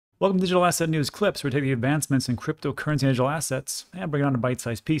Welcome to Digital Asset News Clips, where we take the advancements in cryptocurrency and digital assets and bring it on to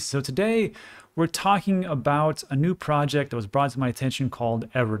bite-sized pieces. So today, we're talking about a new project that was brought to my attention called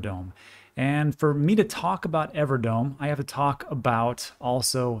EVERDOME. And for me to talk about EVERDOME, I have to talk about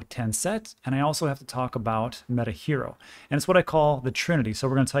also TENSET, and I also have to talk about METAHERO. And it's what I call the Trinity. So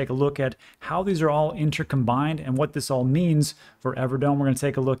we're going to take a look at how these are all intercombined and what this all means for EVERDOME. We're going to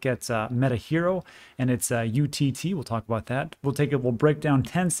take a look at METAHERO and its UTT. We'll talk about that. We'll break down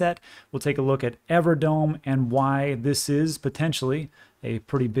TENSET. We'll take a look at EVERDOME and why this is potentially a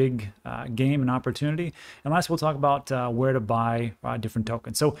pretty big game and opportunity. And last, we'll talk about where to buy different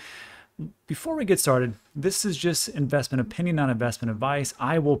tokens. So before we get started, this is just investment opinion, not investment advice.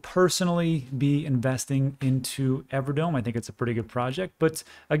 I will personally be investing into EVERDOME. I think it's a pretty good project. But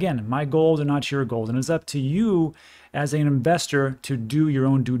again, my goals are not your goals. And it's up to you as an investor to do your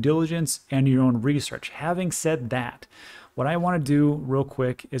own due diligence and your own research. Having said that, what I want to do real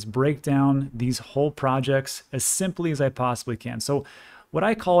quick is break down these whole projects as simply as I possibly can. So what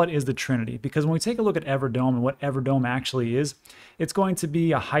I call it is the Trinity, because when we take a look at EVERDOME and what EVERDOME actually is, it's going to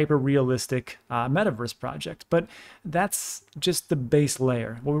be a hyper-realistic metaverse project. But that's just the base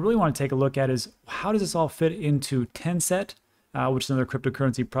layer. What we really want to take a look at is how does this all fit into TENSET, which is another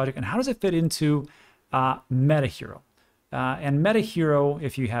cryptocurrency project, and how does it fit into METAHERO? And METAHERO,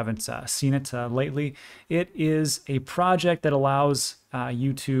 if you haven't seen it lately, it is a project that allows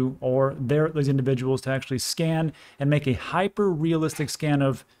you to, or those individuals, to actually scan and make a hyper-realistic scan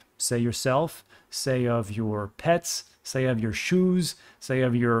of, say, yourself, say of your pets, say of your shoes, say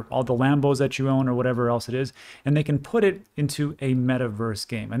of all the Lambos that you own or whatever else it is, and they can put it into a metaverse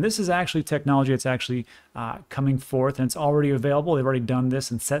game. And this is actually technology that's actually coming forth, and it's already available. They've already done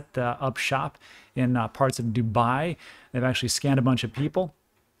this and set up shop in parts of Dubai. They've actually scanned a bunch of people.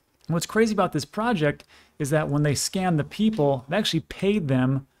 And what's crazy about this project is that when they scan the people, they actually paid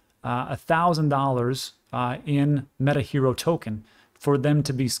them $1,000 in METAHERO token for them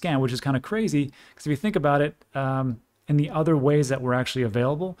to be scanned, which is kind of crazy because if you think about it, in the other ways that were actually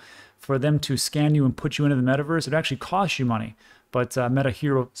available, for them to scan you and put you into the metaverse, it actually costs you money. But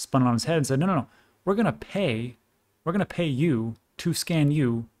METAHERO spun it on his head and said, no, we're going to pay you to scan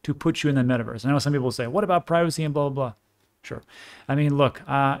you to put you in the metaverse. I know some people say, what about privacy and blah, blah, blah. Sure. I mean, look,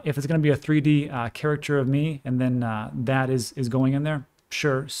 if it's going to be a 3D character of me and then that is going in there,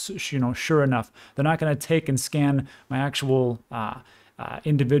 sure, sure enough. They're not going to take and scan my actual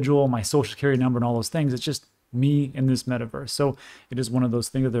individual, my social security number and all those things. It's just me in this metaverse. So it is one of those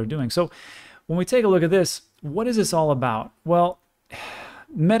things that they're doing. So when we take a look at this, what is this all about? Well,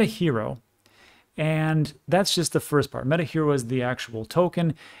 METAHERO, and that's just the first part. METAHERO is the actual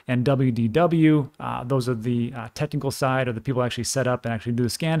token, and WDW, those are the technical side, or the people actually set up and actually do the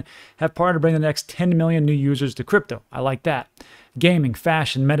scan, have partnered to bring the next 10 million new users to crypto. I like that. Gaming,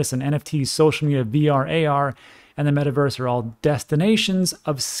 fashion, medicine, NFTs, social media, VR, AR, and the metaverse are all destinations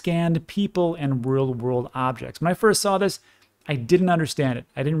of scanned people and real-world objects. When I first saw this, I didn't understand it.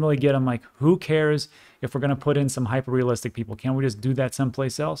 I didn't really get it. I'm like, who cares if we're going to put in some hyper-realistic people? Can't we just do that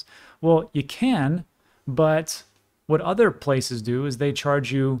someplace else? Well, you can, but what other places do is they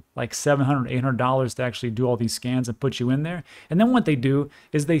charge you like $700, $800 to actually do all these scans and put you in there. And then what they do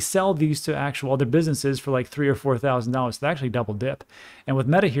is they sell these to actual other businesses for like $3,000 or $4,000. So they actually double dip. And with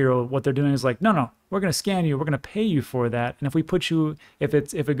METAHERO, what they're doing is like, no, we're going to scan you. We're going to pay you for that. And if we put you, if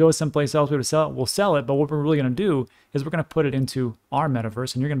it goes someplace else, we'll sell it. But what we're really going to do is we're going to put it into our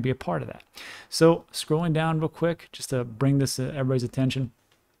metaverse, and you're going to be a part of that. So scrolling down real quick, just to bring this to everybody's attention.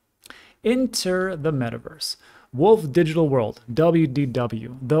 Enter the metaverse. Wolf Digital World,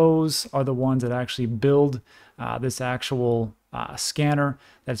 WDW, those are the ones that actually build this actual scanner.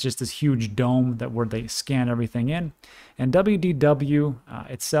 That's just this huge dome where they scan everything in. And WDW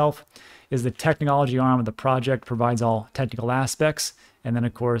itself is the technology arm of the project, provides all technical aspects. And then,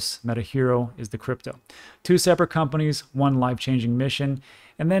 of course, METAHERO is the crypto. Two separate companies, one life-changing mission.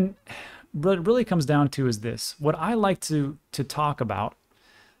 And then what it really comes down to is this. What I like to talk about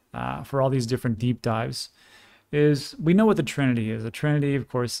for all these different deep dives is we know what the Trinity is. The Trinity, of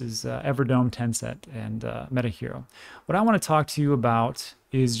course, is EVERDOME, TENSET, and METAHERO. What I want to talk to you about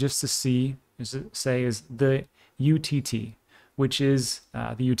is just to see, is the UTT, which is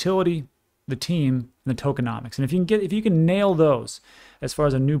the utility, the team, and the tokenomics. And if you can nail those as far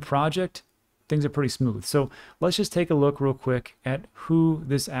as a new project, things are pretty smooth. So let's just take a look real quick at who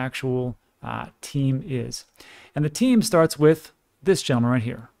this actual team is. And the team starts with this gentleman right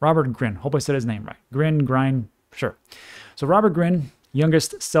here, Robert Grin. Hope I said his name right. Grind, sure. So Robert Grin,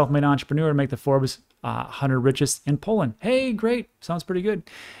 youngest self-made entrepreneur to make the Forbes 100 richest in Poland. Hey, great. Sounds pretty good.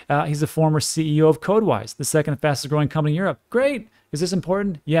 He's the former CEO of CodeWise, the second fastest growing company in Europe. Great. Is this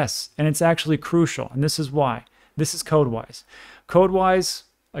important? Yes, and it's actually crucial, and this is why. This is CodeWise. CodeWise,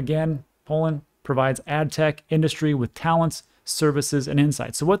 again, Poland provides ad tech industry with talents, services, and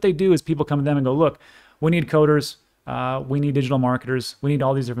insights. So what they do is people come to them and go, look, we need coders, we need digital marketers, we need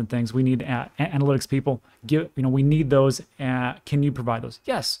all these different things, we need analytics people. We need those. Can you provide those?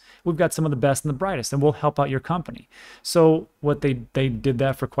 Yes, we've got some of the best and the brightest, and we'll help out your company. So what they did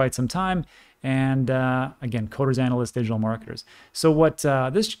that for quite some time. And again, coders, analysts, digital marketers. So what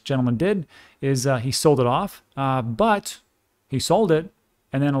this gentleman did is he sold it off, but he sold it,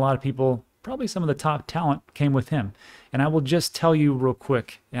 and then a lot of people, probably some of the top talent, came with him. And I will just tell you real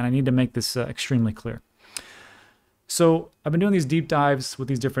quick, and I need to make this extremely clear. So I've been doing these deep dives with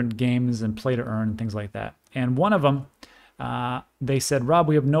these different games and play to earn and things like that. And one of them, they said, Rob,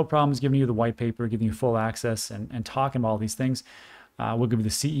 we have no problems giving you the white paper, giving you full access and talking about all these things. We'll give you the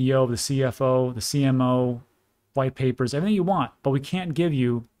CEO, the CFO, the CMO, white papers, everything you want, but we can't give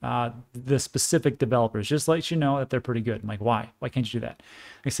you the specific developers. Just let you know that they're pretty good. I'm like, why? Why can't you do that?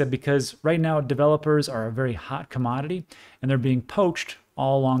 They said, because right now developers are a very hot commodity and they're being poached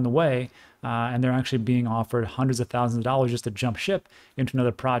all along the way. And they're actually being offered hundreds of thousands of dollars just to jump ship into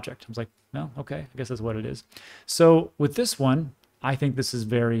another project. I was like, well, okay, I guess that's what it is. So with this one, I think this is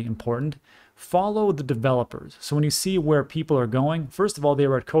very important. Follow the developers. So when you see where people are going, first of all, they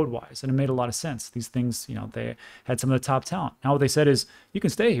were at CodeWise, and it made a lot of sense. These things, they had some of the top talent. Now what they said is, you can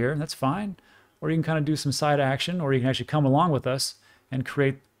stay here, that's fine, or you can kind of do some side action, or you can actually come along with us and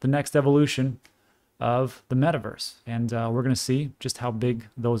create the next evolution of the metaverse. And we're going to see just how big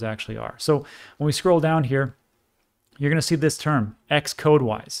those actually are. So when we scroll down here, you're going to see this term,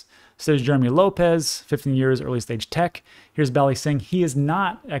 ex-CodeWise. So there's Jeremy Lopez, 15 years, early stage tech. Here's Bally Singh. He is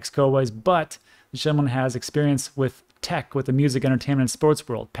not ex-CodeWise, but the gentleman has experience with tech, with the music, entertainment, and sports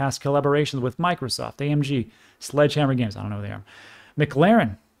world. Past collaborations with Microsoft, AMG, Sledgehammer Games. I don't know who they are.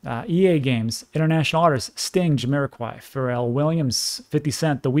 McLaren, EA Games, international artists, Sting, Jamiroquai, Pharrell Williams, 50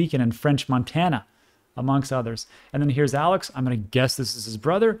 Cent, The Weeknd, and French Montana, amongst others. And then here's Alex. I'm going to guess this is his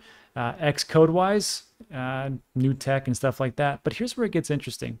brother, ex-CodeWise, new tech and stuff like that. But here's where it gets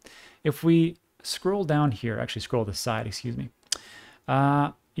interesting. If we scroll down here, actually scroll to the side, excuse me,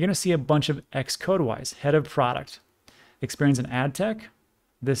 you're going to see a bunch of ex-CodeWise, head of product, experience in ad tech.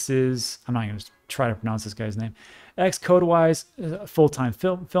 This is, I'm not going to try to pronounce this guy's name. Ex-CodeWise, full-time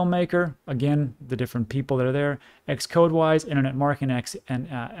filmmaker. Again, the different people that are there. Ex-CodeWise, internet marketing,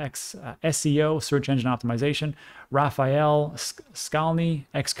 SEO, search engine optimization. Raphael Skalny,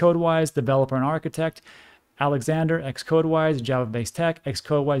 ex-CodeWise, developer and architect. Alexander, ex-CodeWise, Java-based tech.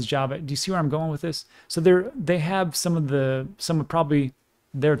 Ex-CodeWise, Java. Do you see where I'm going with this? So they have some of probably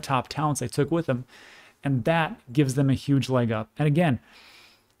their top talents they took with them, and that gives them a huge leg up. And again,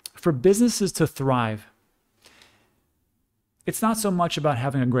 for businesses to thrive, it's not so much about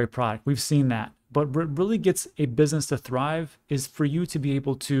having a great product. We've seen that. But what really gets a business to thrive is for you to be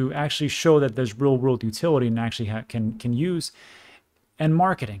able to actually show that there's real world utility and actually can use, and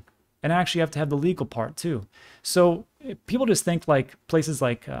marketing. And actually you have to have the legal part too. So people just think like places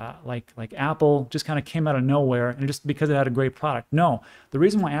like Apple just kind of came out of nowhere and just because it had a great product. No, the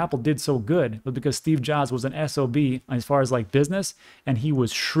reason why Apple did so good was because Steve Jobs was an SOB as far as like business, and he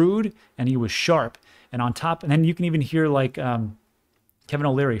was shrewd and he was sharp. And on top, and then you can even hear like Kevin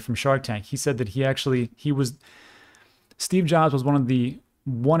O'Leary from Shark Tank. He said that Steve Jobs was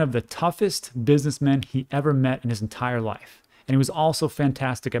one of the toughest businessmen he ever met in his entire life. And he was also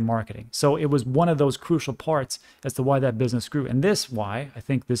fantastic at marketing. So it was one of those crucial parts as to why that business grew. And why I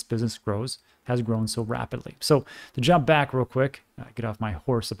think this business has grown so rapidly. So to jump back real quick, get off my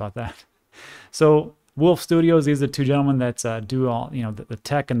horse about that. So Wolf Studios, these are the two gentlemen that do all, the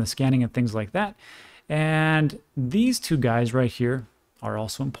tech and the scanning and things like that. And these two guys right here are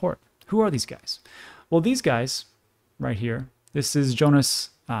also important. Who are these guys? Well, these guys right here, this is Jonas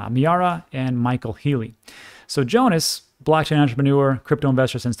Miara and Michael Healy. So Jonas, blockchain entrepreneur, crypto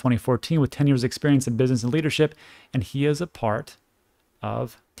investor since 2014 with 10 years experience in business and leadership, and he is a part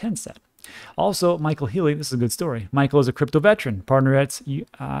of TENSET. Also, Michael Healy, this is a good story. Michael is a crypto veteran, partner at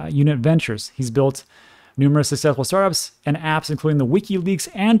Unit Ventures. He's built numerous successful startups and apps, including the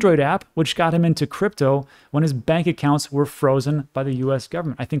WikiLeaks Android app, which got him into crypto when his bank accounts were frozen by the US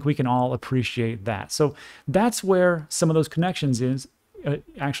government. I think we can all appreciate that. So that's where some of those connections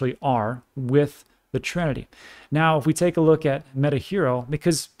actually are with the Trinity. Now, if we take a look at METAHERO,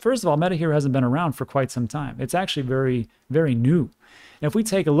 because first of all, METAHERO hasn't been around for quite some time. It's actually very, very new. And if we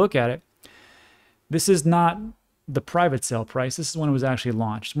take a look at it, this is not the private sale price. This is when it was actually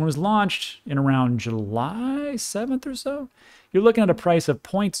launched. When it was launched in around July 7th or so, you're looking at a price of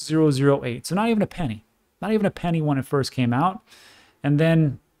 0.008. So not even a penny. Not even a penny when it first came out. And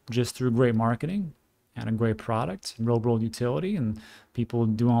then just through great marketing and a great product, real world utility, and people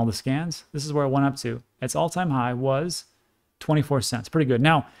doing all the scans, this is where it went up to. Its all-time high was 24 cents. Pretty good.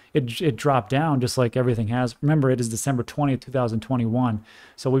 Now, it dropped down just like everything has. Remember, it is December 20th, 2021.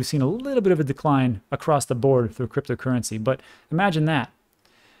 So we've seen a little bit of a decline across the board through cryptocurrency. But imagine that.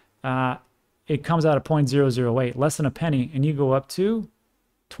 It comes out at 0.008, less than a penny, and you go up to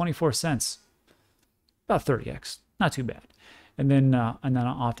 24 cents. About 30x. Not too bad. And then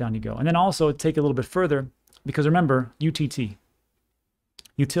off down you go. And then also take it a little bit further, because remember, UTT,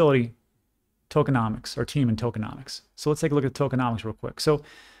 utility tokenomics, or team in tokenomics. So let's take a look at tokenomics real quick. So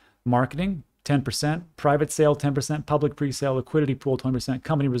marketing, 10%, private sale, 10%, public pre-sale, liquidity pool, 20%,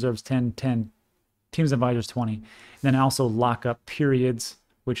 company reserves, 10, teams advisors, 20. And then also lockup periods,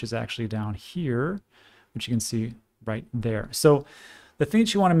 which is actually down here, which you can see right there. So the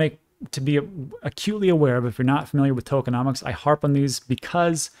things you want to make to be acutely aware of, if you're not familiar with tokenomics, I harp on these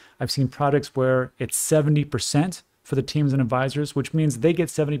because I've seen projects where it's 70% for the teams and advisors, which means they get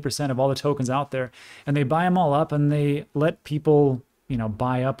 70% of all the tokens out there, and they buy them all up, and they let people, you know,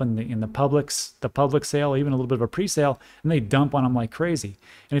 buy up in the public sale, even a little bit of a pre-sale, and they dump on them like crazy.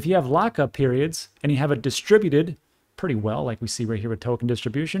 And if you have lockup periods and you have it distributed pretty well, like we see right here with token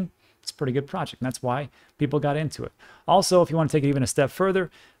distribution, it's a pretty good project. And that's why people got into it. Also, if you want to take it even a step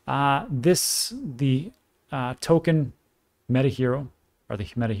further, the token METAHERO, or the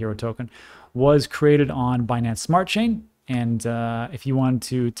METAHERO token, was created on Binance Smart Chain. And if you want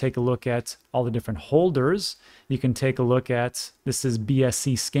to take a look at all the different holders, you can take a look at, this is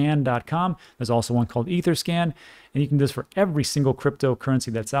bscscan.com. There's also one called EtherScan. And you can do this for every single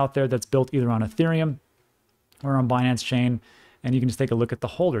cryptocurrency that's out there that's built either on Ethereum or on Binance Chain. And you can just take a look at the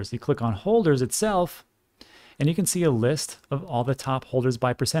holders. You click on holders itself, and you can see a list of all the top holders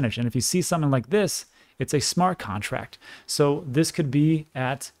by percentage. And if you see something like this, it's a smart contract. So this could be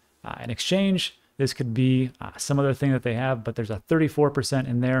at an exchange. This could be some other thing that they have, but there's a 34%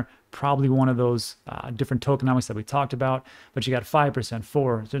 in there, probably one of those different tokenomics that we talked about, but you got 5%,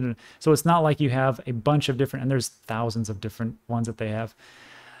 4%. So it's not like you have a bunch of different, and there's thousands of different ones that they have.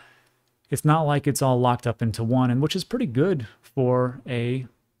 It's not like it's all locked up into one, and which is pretty good for a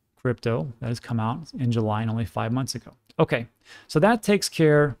crypto that has come out in July and only 5 months ago. Okay, so that takes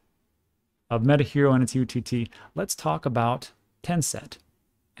care of METAHERO and its UTT. Let's talk about TENSET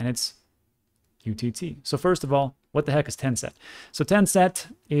and its UTT. So first of all, what the heck is TENSET? So TENSET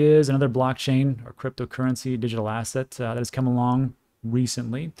is another blockchain or cryptocurrency digital asset that has come along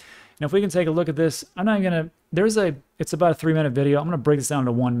recently. Now, if we can take a look at this, I'm not going to, it's about a 3-minute video. I'm going to break this down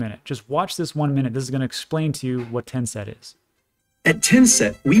to 1 minute. Just watch this 1 minute. This is going to explain to you what TENSET is. At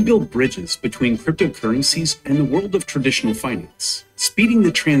TENSET, we build bridges between cryptocurrencies and the world of traditional finance, speeding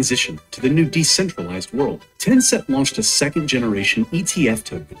the transition to the new decentralized world. TENSET launched a second-generation ETF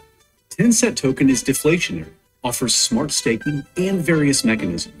token. TENSET token is deflationary, offers smart staking and various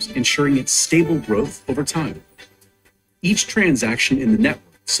mechanisms, ensuring its stable growth over time. Each transaction in the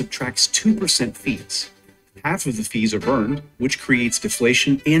network subtracts 2% fees. Half of the fees are burned, which creates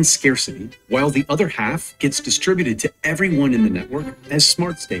deflation and scarcity, while the other half gets distributed to everyone in the network as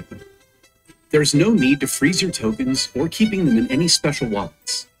smart staking. There's no need to freeze your tokens or keeping them in any special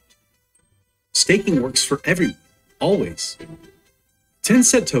wallets. Staking works for everyone, always.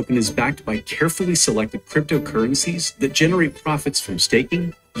 TENSET token is backed by carefully selected cryptocurrencies that generate profits from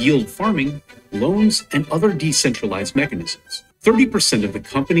staking, yield farming, loans, and other decentralized mechanisms. 30% of the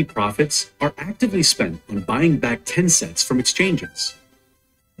company profits are actively spent on buying back TENSETs from exchanges.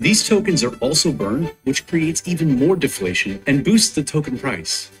 These tokens are also burned, which creates even more deflation and boosts the token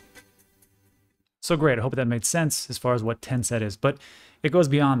price. So great. I hope that made sense as far as what TENSET is, but it goes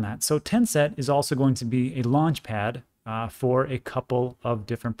beyond that. So TENSET is also going to be a launch pad for a couple of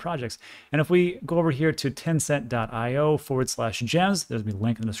different projects. And if we go over here to tenset.io/gems, there's a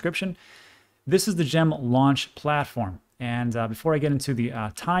link in the description. This is the gem launch platform. And before I get into the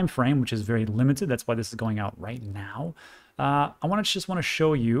time frame, which is very limited, that's why this is going out right now, I just want to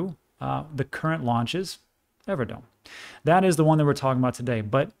show you the current launches, EVERDOME. That is the one that we're talking about today.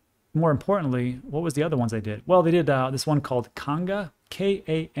 But more importantly, what was the other ones they did? Well, they did this one called Kanga,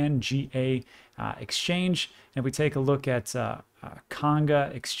 Kanga exchange. And if we take a look at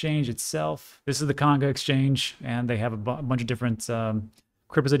Kanga exchange itself, this is the Kanga exchange, and they have a bunch of different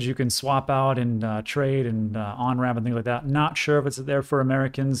cryptos that you can swap out and trade and on-ramp and things like that. Not sure if it's there for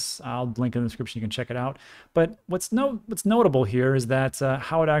Americans. I'll link in the description. You can check it out. But what's notable here is that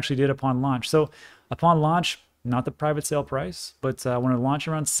how it actually did upon launch. So upon launch, not the private sale price, but when it launched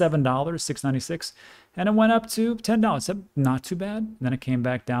around $7, $6.96, and it went up to $10. So not too bad. And then it came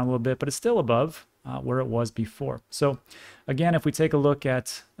back down a little bit, but it's still above where it was before. So again, if we take a look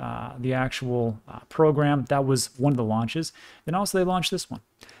at the actual program, that was one of the launches. Then also they launched this one,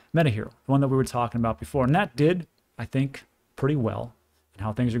 MetaHero, the one that we were talking about before. And that did, I think, pretty well in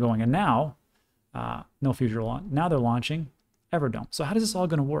how things are going. And now, no future launch, now they're launching EVERDOME. So how does this all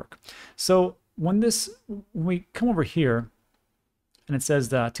going to work? So when we come over here and it says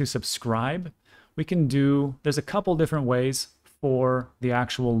to subscribe, we can do, there's a couple different ways for the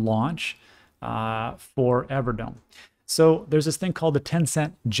actual launch for EVERDOME. So there's this thing called the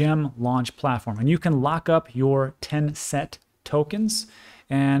TENSET Gem Launch Platform, and you can lock up your TENSET tokens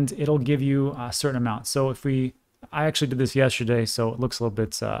and it'll give you a certain amount. So if I actually did this yesterday, so it looks a little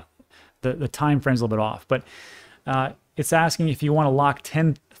bit, the time frame's a little bit off, but it's asking if you want to lock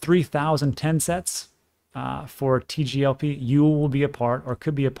 3,000 TENSETs for TGLP, you will be a part or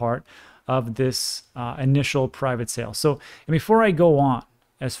could be a part of this initial private sale. So, and before I go on,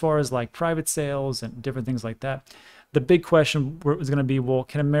 as far as like private sales and different things like that, the big question was going to be, well,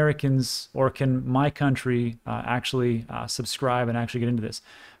 can Americans or can my country actually subscribe and actually get into this?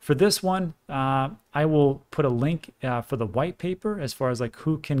 For this one, I will put a link for the white paper as far as like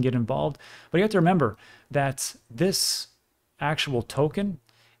who can get involved. But you have to remember that this actual token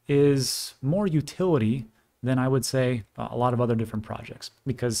is more utility than I would say a lot of other different projects,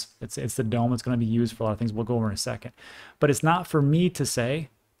 because it's the dome. It's going to be used for a lot of things we'll go over in a second. But it's not for me to say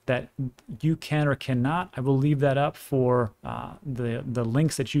that you can or cannot. I will leave that up for the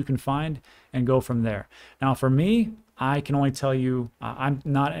links that you can find and go from there. Now, for me, I can only tell you, I'm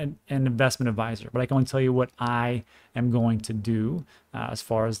not an investment advisor, but I can only tell you what I am going to do as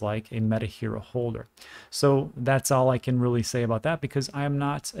far as like a MetaHero holder. So that's all I can really say about that, because I am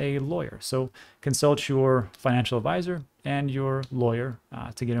not a lawyer. So consult your financial advisor and your lawyer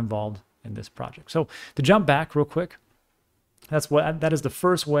to get involved in this project. So to jump back real quick, that is the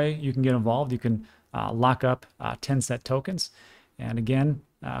first way you can get involved. You can lock up TENSET tokens. And again,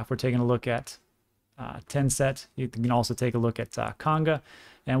 if we're taking a look at TENSET, you can also take a look at Conga,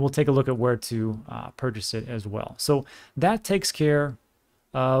 and we'll take a look at where to purchase it as well. So that takes care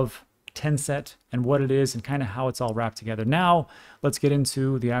of TENSET and what it is and kind of how it's all wrapped together. Now, let's get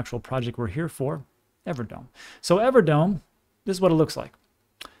into the actual project we're here for, EVERDOME. So EVERDOME, this is what it looks like.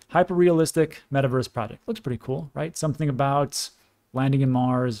 Hyper-realistic metaverse project. Looks pretty cool, right? Something about landing in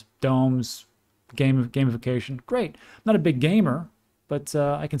Mars, domes, gamification. Great. I'm not a big gamer, but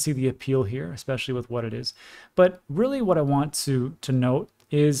I can see the appeal here, especially with what it is. But really what I want to note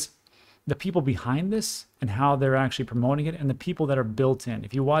is the people behind this and how they're actually promoting it and the people that are built in.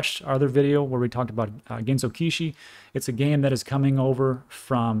 If you watched our other video where we talked about Genso Kishi, it's a game that is coming over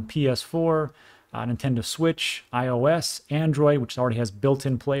from PS4, Nintendo Switch, iOS, Android, which already has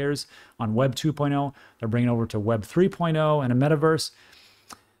built-in players on Web 2.0. They're bringing it over to Web 3.0 and a Metaverse.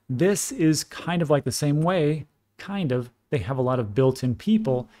 This is kind of like the same way, kind of. They have a lot of built-in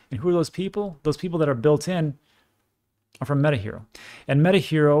people. And who are those people? Those people that are built in are from MetaHero. And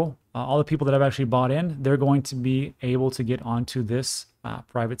MetaHero, all the people that have actually bought in, they're going to be able to get onto this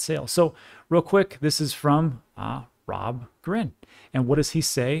private sale. So real quick, this is from Rob Grin. And what does he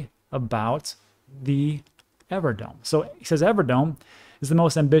say about the EVERDOME? So he says EVERDOME is the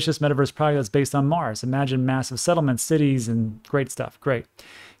most ambitious metaverse project that's based on Mars. Imagine massive settlements, cities, and great stuff. Great.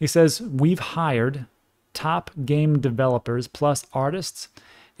 He says, we've hired top game developers plus artists,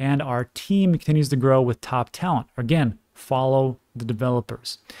 and our team continues to grow with top talent. Again, follow the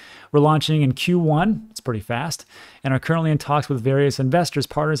developers. We're launching in Q1, it's pretty fast, and are currently in talks with various investors,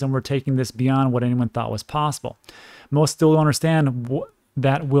 partners, and we're taking this beyond what anyone thought was possible. Most still don't understand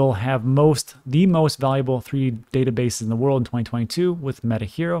that we'll have the most valuable 3 databases in the world in 2022 with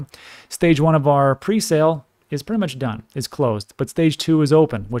MetaHero. Stage 1 of our pre-sale is pretty much done. It's closed, but stage 2 is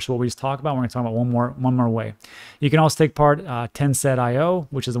open, which is what we just talked about. We're going to talk about one more way. You can also take part TensetIO,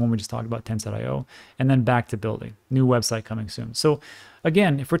 which is the one we just talked about, TensetIO, and then back to building. New website coming soon. So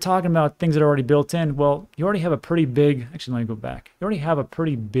again, if we're talking about things that are already built in, well, you already have a pretty big, actually, let me go back. You already have a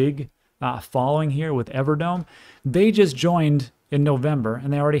pretty big following here with EVERDOME. They just joined in November,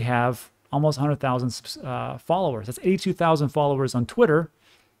 and they already have almost 100,000 followers. That's 82,000 followers on Twitter.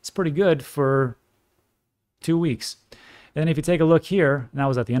 It's pretty good for 2 weeks. And then if you take a look here, and that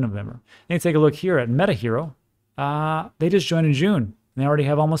was at the end of November. Then you take a look here at MetaHero. They just joined in June. And they already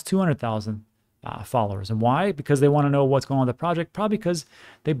have almost 200,000 followers. And why? Because they want to know what's going on with the project. Probably because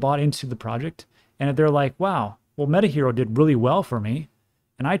they bought into the project. And they're like, wow, well, MetaHero did really well for me.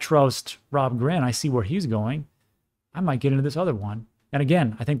 And I trust Rob Grin. I see where he's going. I might get into this other one. And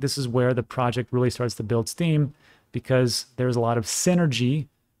again, I think this is where the project really starts to build steam, because there's a lot of synergy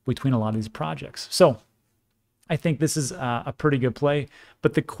between a lot of these projects. So I think this is a pretty good play.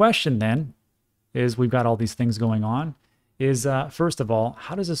 But the question then is we've got all these things going on is, first of all,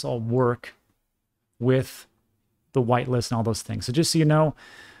 how does this all work with the whitelist and all those things? So just so you know,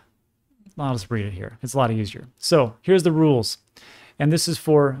 I'll just read it here. It's a lot easier. So here's the rules. And this is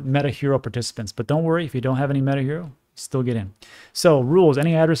for MetaHero participants. But don't worry, if you don't have any MetaHero, still get in. So rules: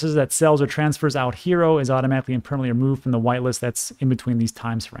 any addresses that sells or transfers out Hero is automatically and permanently removed from the whitelist that's in between these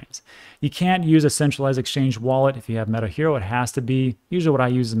times frames. You can't use a centralized exchange wallet if you have MetaHero. It has to be, usually what I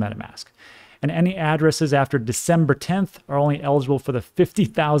use is MetaMask. And any addresses after December 10th are only eligible for the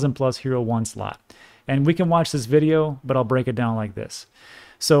 50,000 plus Hero 1 slot. And we can watch this video, but I'll break it down like this.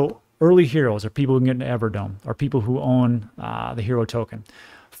 So early heroes are people who can get into EVERDOME, or people who own the Hero token.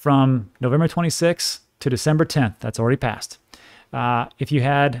 From November 26th to December 10th, that's already passed. If you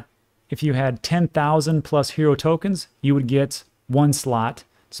had 10,000 plus Hero tokens, you would get 1 slot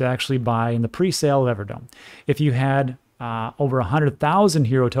to actually buy in the pre-sale of EVERDOME. If you had over 100,000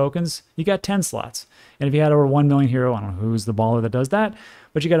 Hero tokens, you got 10 slots. And if you had over 1 million Hero, I don't know who's the baller that does that,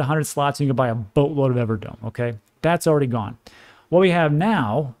 but you got 100 slots and you can buy a boatload of EVERDOME, okay? That's already gone. What we have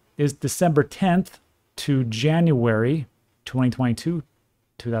now is December 10th to January 2022,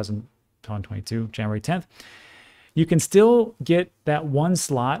 January 10th. You can still get that 1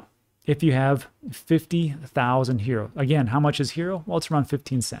 slot if you have 50,000 Hero. Again, how much is Hero? Well, it's around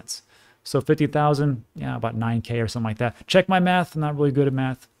 15 cents. So 50,000, yeah, about 9K or something like that. Check my math. I'm not really good at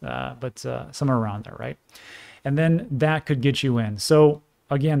math, but somewhere around there, right? And then that could get you in. So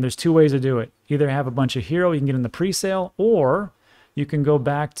again, there's 2 ways to do it. Either have a bunch of Hero, you can get in the pre-sale, or you can go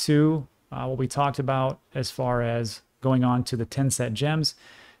back to what we talked about as far as going on to the TENSET gems,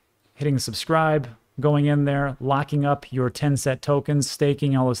 hitting subscribe, going in there, locking up your TENSET tokens,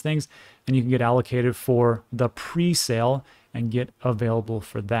 staking, all those things, and you can get allocated for the pre-sale and get available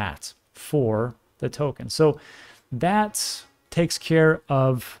for that, for the token. So that takes care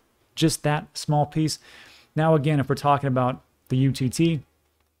of just that small piece. Now, again, if we're talking about the UTT,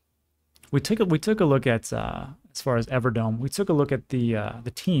 we took a look at, as far as EVERDOME, we took a look at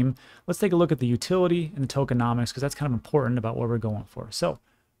the team. Let's take a look at the utility and the tokenomics, because that's kind of important about what we're going for. So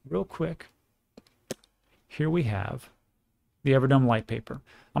real quick, here we have the EVERDOME light paper.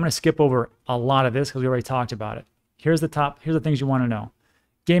 I'm going to skip over a lot of this because we already talked about it. Here's the things you want to know.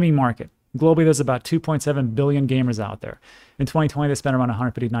 Gaming market. Globally, there's about 2.7 billion gamers out there. In 2020, they spent around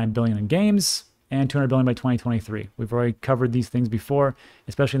 159 billion in games and 200 billion by 2023. We've already covered these things before,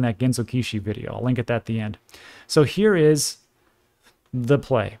 especially in that Genzo Kishi video. I'll link it at the end. So here is the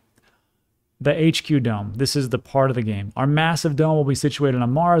play. The HQ Dome. This is the part of the game. Our massive dome will be situated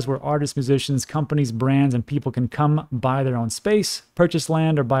on Mars, where artists, musicians, companies, brands, and people can come buy their own space, purchase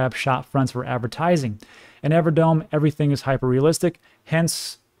land, or buy up shop fronts for advertising. In EVERDOME, everything is hyper-realistic,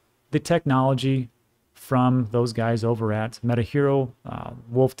 hence the technology from those guys over at MetaHero,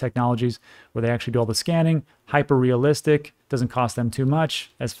 Wolf Technologies, where they actually do all the scanning. Hyper-realistic, doesn't cost them too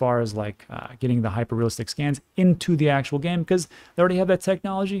much as far as like getting the hyper-realistic scans into the actual game, because they already have that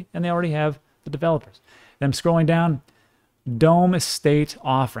technology and they already have the developers. Then I'm scrolling down, Dome Estate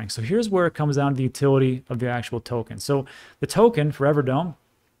Offering. So here's where it comes down to the utility of the actual token. So the token for EVERDOME,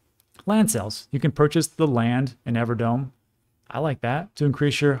 land sales. You can purchase the land in EVERDOME. I like that, to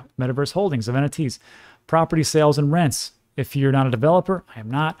increase your Metaverse holdings of NFTs. Property sales and rents. If you're not a developer, I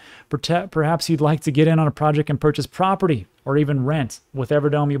am not, perhaps you'd like to get in on a project and purchase property or even rent. With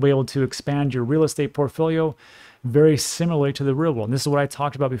EVERDOME, you'll be able to expand your real estate portfolio very similarly to the real world. And this is what I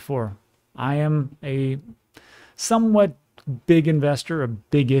talked about before. I am a somewhat big investor, a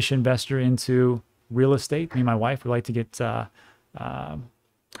big-ish investor into real estate. Me and my wife, we like to get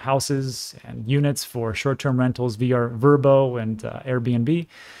houses and units for short-term rentals via Verbo and Airbnb.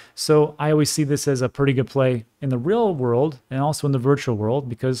 So I always see this as a pretty good play in the real world and also in the virtual world,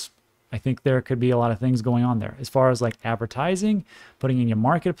 because I think there could be a lot of things going on there as far as like advertising, putting in your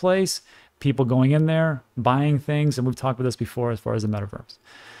marketplace, people going in there, buying things. And we've talked about this before as far as the Metaverse.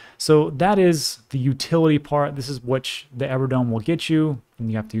 So that is the utility part. This is what the EVERDOME will get you, and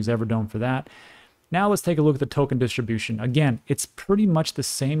you have to use EVERDOME for that. Now let's take a look at the token distribution. Again, it's pretty much the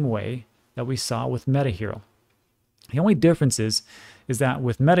same way that we saw with MetaHero. The only difference is that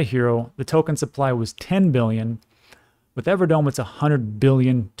with MetaHero, the token supply was 10 billion. With EVERDOME, it's 100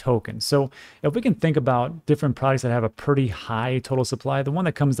 billion tokens. So if we can think about different products that have a pretty high total supply, the one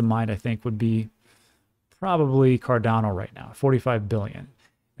that comes to mind, I think, would be probably Cardano right now, 45 billion.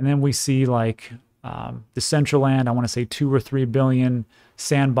 And then we see like Decentraland, I want to say 2 or 3 billion.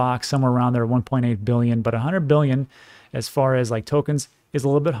 Sandbox, somewhere around there, 1.8 billion. But 100 billion, as far as like tokens, is a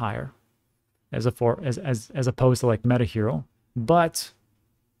little bit higher as opposed to like MetaHero. But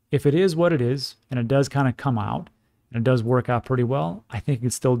if it is what it is, and it does kind of come out, and it does work out pretty well, I think it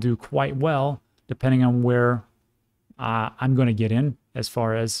could still do quite well depending on where I'm going to get in as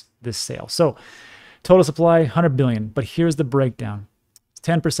far as this sale. So total supply, 100 billion. But here's the breakdown.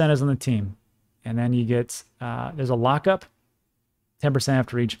 10% is on the team. And then you get, there's a lockup, 10%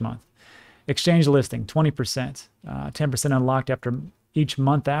 after each month. Exchange listing, 20%. 10% unlocked after each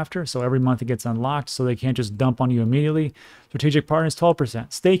month after. So every month it gets unlocked, so they can't just dump on you immediately. Strategic partners,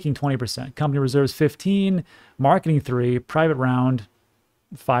 12%. Staking, 20%. Company reserves, 15%. Marketing, 3%. Private round,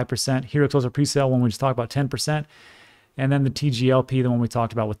 5%. Hero closer presale, one we just talked about, 10%. And then the TGLP, the one we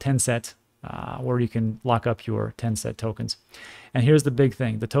talked about with TENSET, where you can lock up your TENSET tokens. And here's the big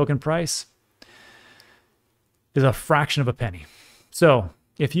thing. The token price is a fraction of a penny. So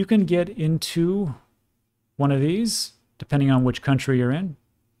if you can get into one of these, depending on which country you're in,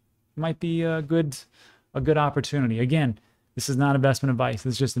 it might be a good opportunity. Again, this is not investment advice.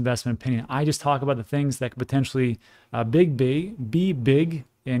 This is just investment opinion. I just talk about the things that could potentially be big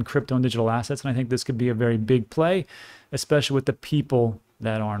in crypto and digital assets. And I think this could be a very big play, especially with the people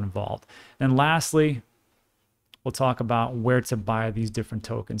that are involved. And lastly, we'll talk about where to buy these different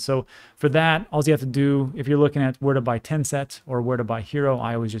tokens. So for that, all you have to do, if you're looking at where to buy TENSET or where to buy Hero,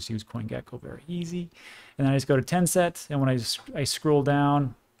 I always just use CoinGecko, very easy. And then I just go to TENSET, and when I scroll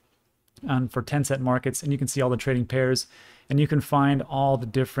down for TENSET markets, and you can see all the trading pairs, and you can find all the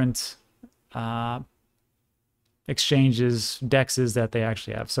different exchanges, DEXs that they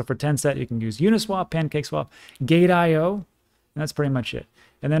actually have. So for TENSET, you can use Uniswap, PancakeSwap, Gate.io, and that's pretty much it.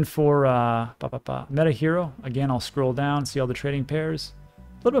 And then for METAHERO, again, I'll scroll down, see all the trading pairs,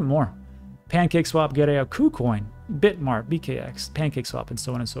 a little bit more. PancakeSwap, Gate.io, KuCoin, Bitmart, BKX, PancakeSwap, and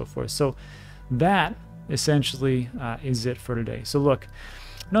so on and so forth. So that essentially is it for today. So look,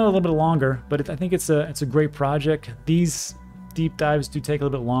 I know a little bit longer, but I think it's a great project. These deep dives do take a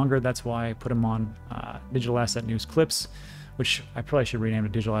little bit longer. That's why I put them on Digital Asset News Clips, which I probably should rename to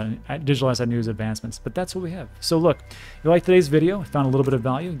Digital Asset News Advancements, but that's what we have. So look, if you like today's video, found a little bit of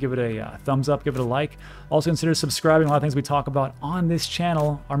value, give it a thumbs up, give it a like. Also consider subscribing. A lot of things we talk about on this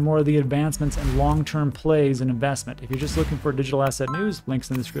channel are more of the advancements and long-term plays in investment. If you're just looking for digital asset news, links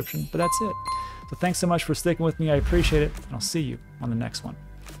in the description, but that's it. So thanks so much for sticking with me. I appreciate it, and I'll see you on the next one.